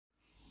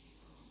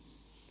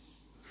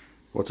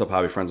What's up,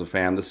 hobby friends and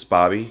fam? This is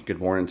Bobby. Good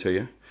morning to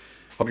you.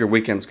 Hope your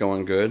weekend's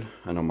going good.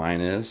 I know mine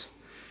is.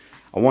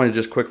 I want to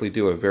just quickly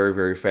do a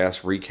very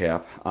fast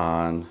recap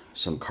on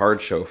some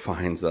card show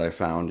finds that I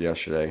found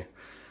yesterday.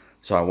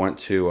 So I went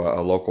to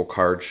a local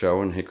card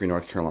show in Hickory,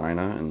 North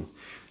Carolina, and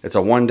it's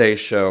a one-day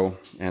show,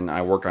 and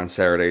I work on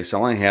Saturday, so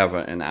I only have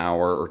an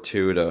hour or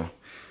two to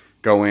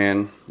go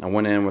in. I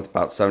went in with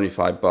about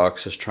 75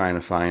 bucks, just trying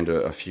to find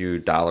a few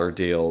dollar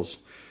deals.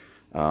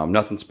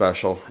 Nothing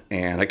special,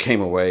 and I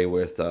came away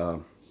with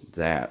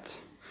that.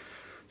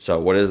 So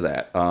what is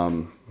that?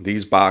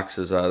 These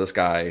boxes, this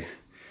guy,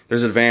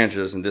 there's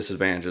advantages and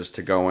disadvantages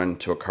to go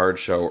into a card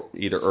show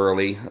either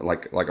early,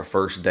 like a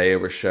first day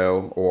of a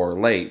show, or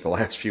late, the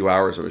last few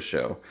hours of a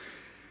show.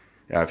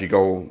 If you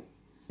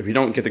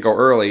don't get to go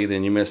early,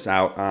 then you miss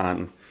out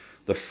on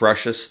the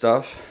freshest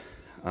stuff,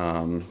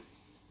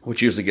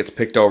 which usually gets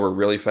picked over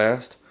really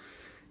fast.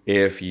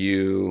 If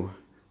you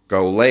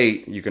go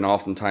late, you can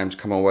oftentimes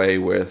come away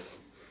with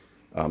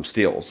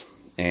steals,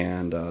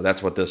 and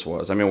that's what this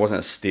was. I mean, it wasn't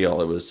a steal.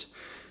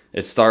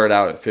 It started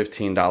out at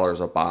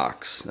 $15 a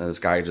box. And this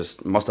guy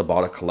just must have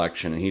bought a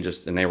collection,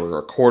 and they were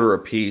a quarter a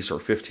piece or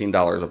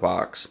 $15 a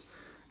box.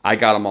 I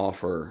got them all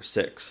for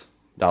 $6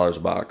 a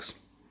box,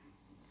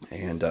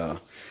 and I'm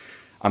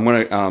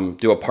gonna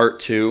do a part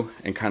 2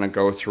 and kind of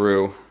go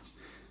through.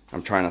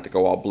 I'm trying not to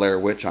go all Blair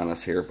Witch on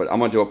us here, but I'm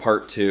gonna do a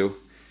part 2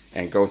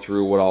 and go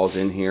through what all's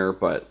in here.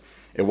 But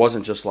it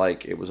wasn't just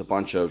like it was a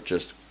bunch of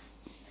just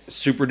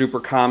super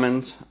duper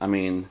commons. I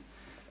mean,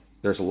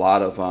 there's a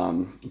lot of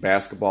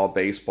basketball,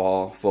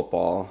 baseball,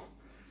 football,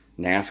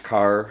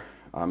 NASCAR,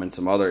 and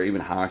some other,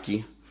 even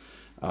hockey.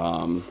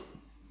 And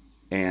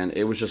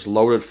it was just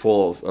loaded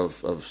full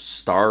of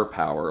star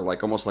power,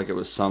 like almost like it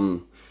was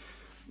some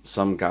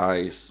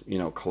guy's,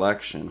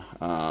 collection.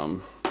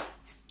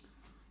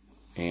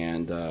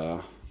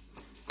 It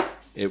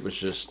was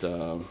just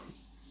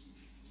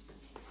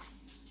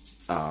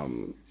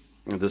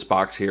this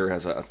box here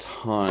has a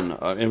ton.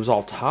 It was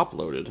all top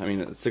loaded. I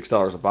mean, it's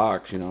 $6 a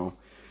box. Some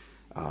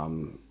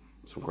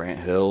Grant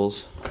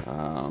Hills.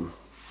 A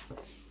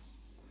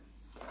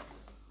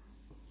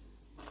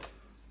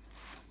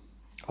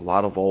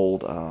lot of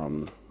old.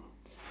 And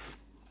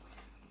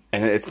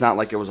it's not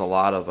like it was a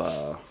lot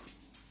of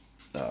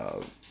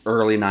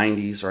early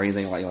 '90s or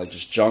anything like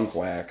just junk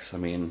wax. I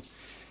mean,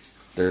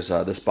 there's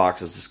this box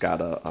has just got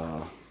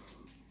a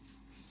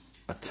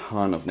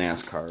ton of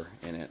NASCAR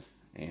in it,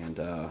 and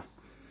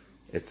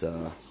it's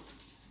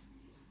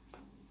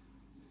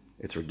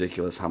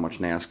ridiculous how much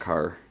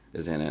NASCAR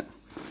is in it.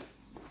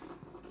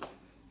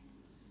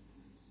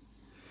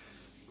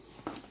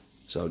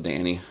 So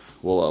Danny,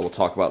 we'll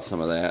talk about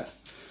some of that.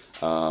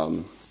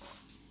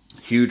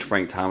 Huge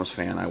Frank Thomas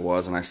fan I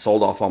was, and I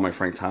sold off all my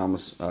Frank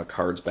Thomas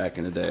cards back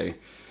in the day.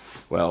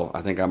 Well,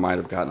 I think I might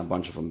have gotten a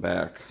bunch of them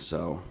back.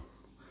 So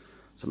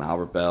some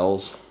Albert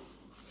Bells.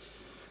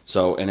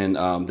 So, and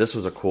then this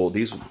was a cool,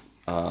 these,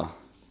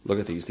 look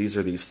at these. These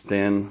are these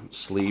thin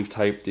sleeve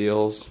type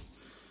deals.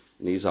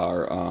 And these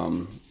are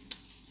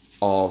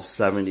all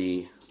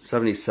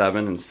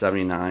 77 and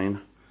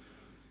 79.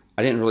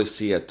 I didn't really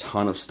see a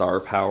ton of star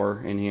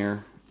power in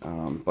here,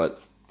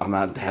 but I'm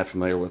not that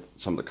familiar with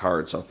some of the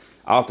cards. So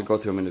I'll have to go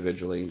through them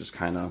individually and just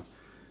kind of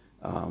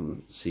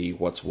see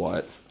what's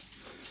what.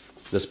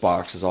 This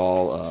box is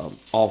all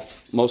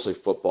mostly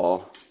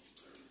football.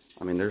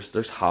 I mean,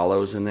 there's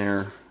hollows in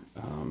there.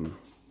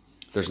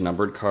 There's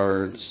numbered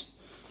cards.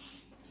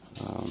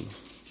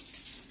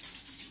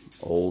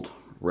 Old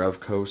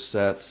Revco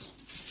sets.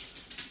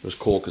 It was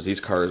cool because these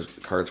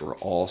cards were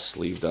all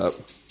sleeved up.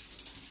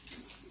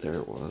 There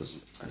it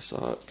was. I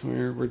saw it. Come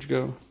here, where'd you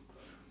go?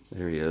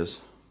 There he is.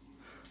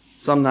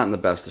 Some not in the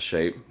best of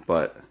shape,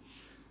 but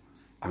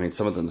I mean,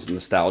 some of the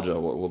nostalgia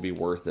will be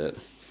worth it.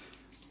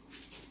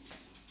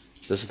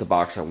 This is the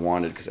box I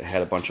wanted because it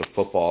had a bunch of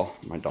football.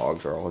 My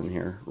dogs are all in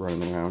here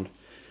running around.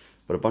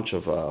 But a bunch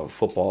of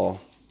football.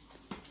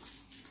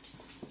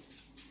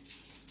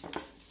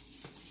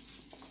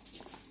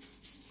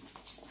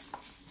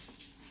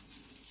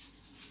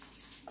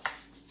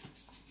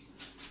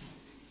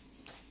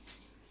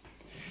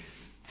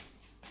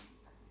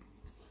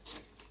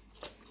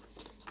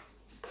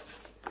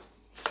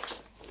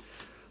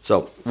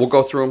 So we'll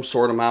go through them,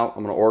 sort them out.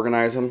 I'm going to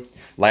organize them.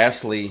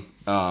 Lastly,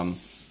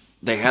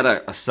 they had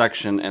a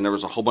section, and there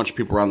was a whole bunch of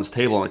people around this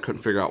table, and I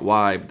couldn't figure out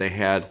why, but they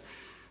had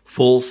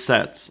full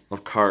sets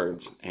of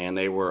cards, and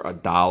they were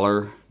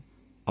 $1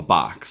 a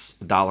box,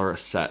 $1 a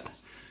set.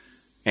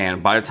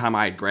 And by the time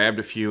I had grabbed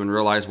a few and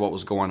realized what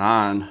was going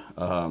on,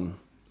 a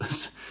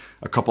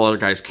couple other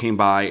guys came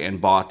by and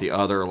bought the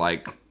other,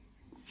 like,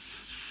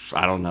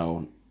 I don't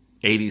know,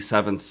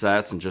 87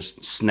 sets and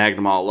just snagged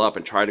them all up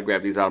and tried to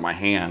grab these out of my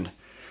hand.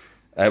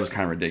 That was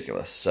kind of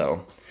ridiculous.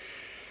 So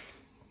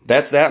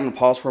that's that. I'm going to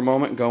pause for a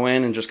moment and go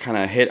in and just kind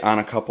of hit on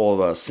a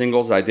couple of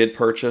singles that I did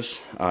purchase.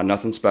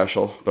 Nothing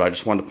special, but I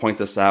just wanted to point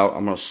this out.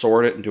 I'm going to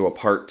sort it and do a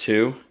part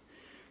 2,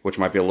 which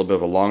might be a little bit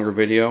of a longer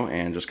video,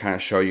 and just kind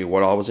of show you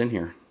what all was in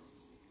here.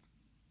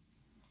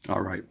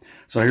 All right,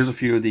 so here's a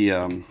few of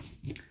the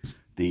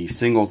the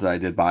singles that I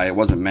did buy. It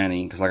wasn't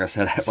many, because like I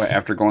said,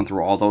 after going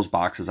through all those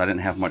boxes, I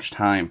didn't have much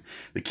time.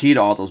 The key to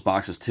all those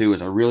boxes too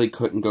is I really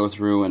couldn't go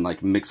through and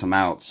like mix them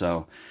out.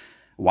 So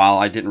while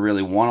I didn't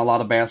really want a lot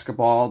of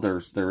basketball, there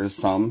is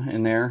some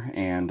in there,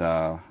 and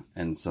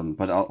some,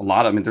 but a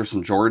lot of, I mean, there's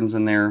some Jordans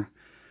in there,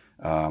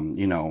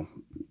 you know,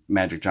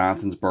 Magic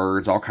Johnson's,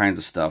 Birds, all kinds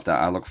of stuff that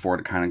I look forward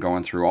to kind of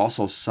going through.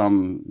 Also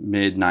some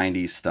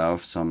mid-90s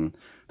stuff,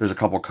 there's a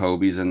couple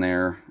Kobe's in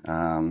there,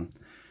 and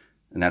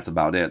that's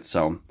about it.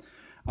 So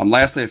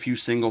lastly, a few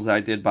singles that I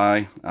did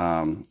buy.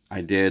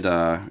 I did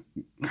kind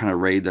of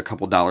raid a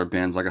couple dollar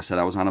bins. Like I said,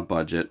 I was on a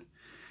budget,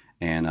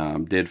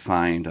 and did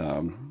find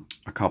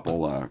a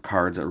couple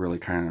cards that really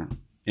kind of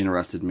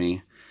interested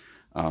me.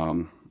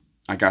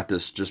 I got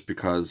this just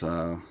because,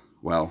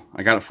 well,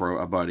 I got it for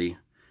a buddy,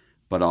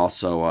 but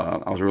also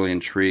I was really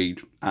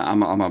intrigued.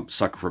 I'm a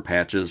sucker for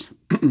patches,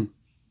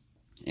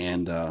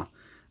 and I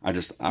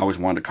always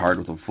wanted a card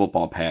with a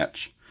football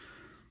patch.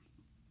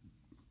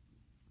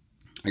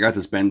 I got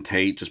this Ben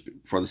Tate just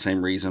for the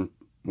same reason.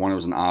 One, it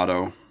was an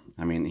auto.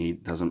 I mean, he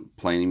doesn't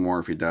play anymore.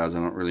 If he does, I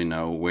don't really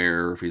know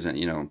where, if he's in,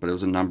 you know, but it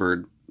was a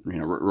numbered, you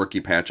know, rookie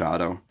patch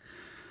auto.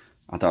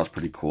 I thought it was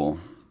pretty cool.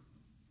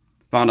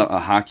 Found a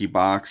hockey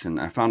box, and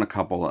I found a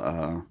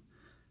couple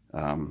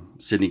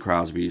Sidney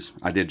Crosby's.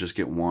 I did just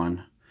get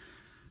one,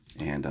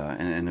 and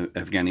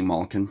Evgeny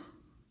Malkin.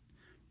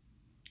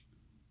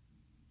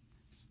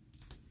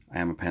 I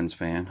am a Pens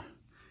fan.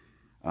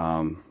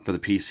 For the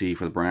PC,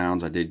 for the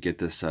Browns, I did get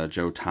this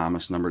Joe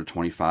Thomas number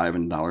 25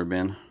 in dollar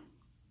bin.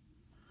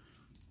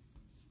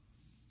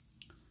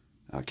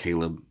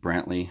 Caleb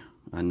Brantley,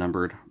 a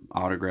numbered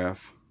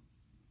autograph.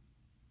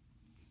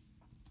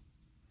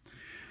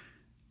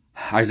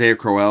 Isaiah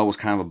Crowell was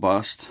kind of a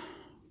bust,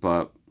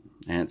 and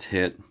it's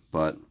hit,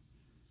 but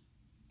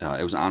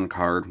it was on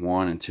card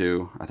 1 and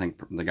 2. I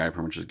think the guy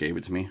pretty much just gave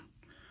it to me.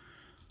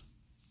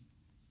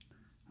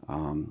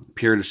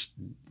 Pierre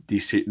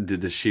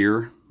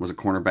Desir was a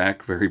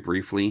cornerback very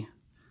briefly.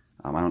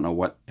 I don't know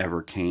what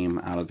ever came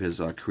out of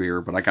his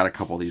career, but I got a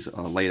couple of these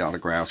late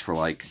autographs for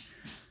like,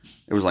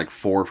 it was like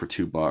 4 for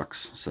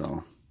 $2.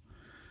 So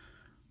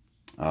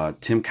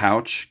Tim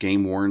Couch,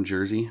 game worn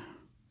jersey.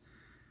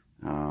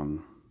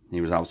 He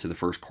was obviously the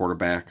first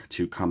quarterback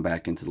to come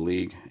back into the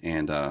league,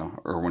 and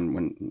or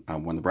when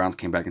the Browns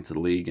came back into the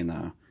league in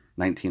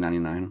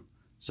 1999.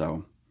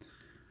 So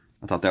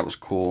I thought that was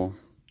cool.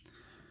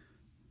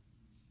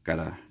 Got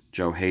a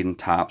Joe Hayden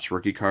Topps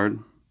rookie card,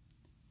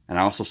 and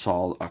I also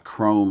saw a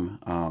Chrome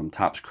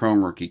Topps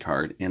Chrome rookie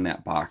card in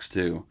that box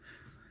too.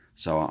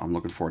 So I'm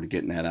looking forward to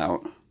getting that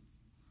out.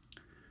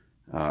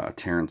 A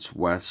Terrence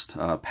West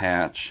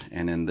patch,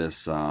 and in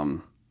this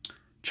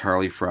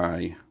Charlie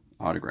Frye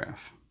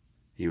autograph.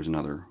 He was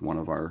another one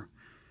of our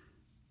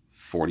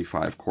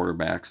 45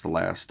 quarterbacks the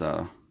last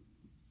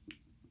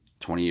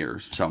 20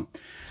 years. So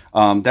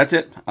that's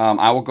it.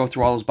 I will go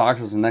through all those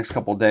boxes in the next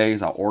couple of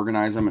days. I'll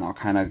organize them, and I'll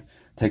kind of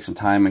take some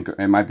time, and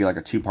it might be like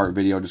a 2-part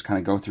video, just kind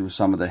of go through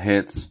some of the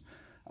hits.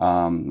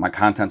 My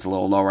content's a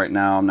little low right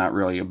now. I'm not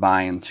really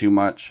buying too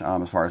much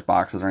as far as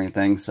boxes or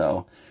anything,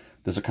 so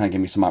this will kind of give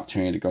me some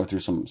opportunity to go through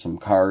some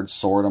cards,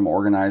 sort them,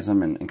 organize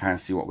them, and kind of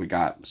see what we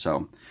got.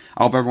 So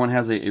I hope everyone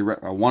has a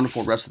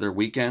wonderful rest of their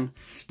weekend.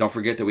 Don't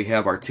forget that we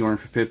have our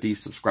 250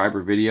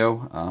 subscriber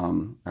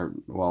video,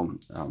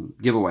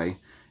 giveaway,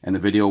 and the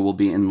video will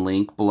be in the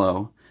link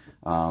below,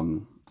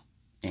 and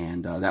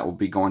that will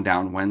be going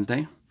down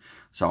Wednesday.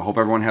 So I hope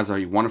everyone has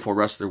a wonderful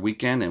rest of their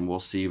weekend, and we'll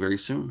see you very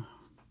soon.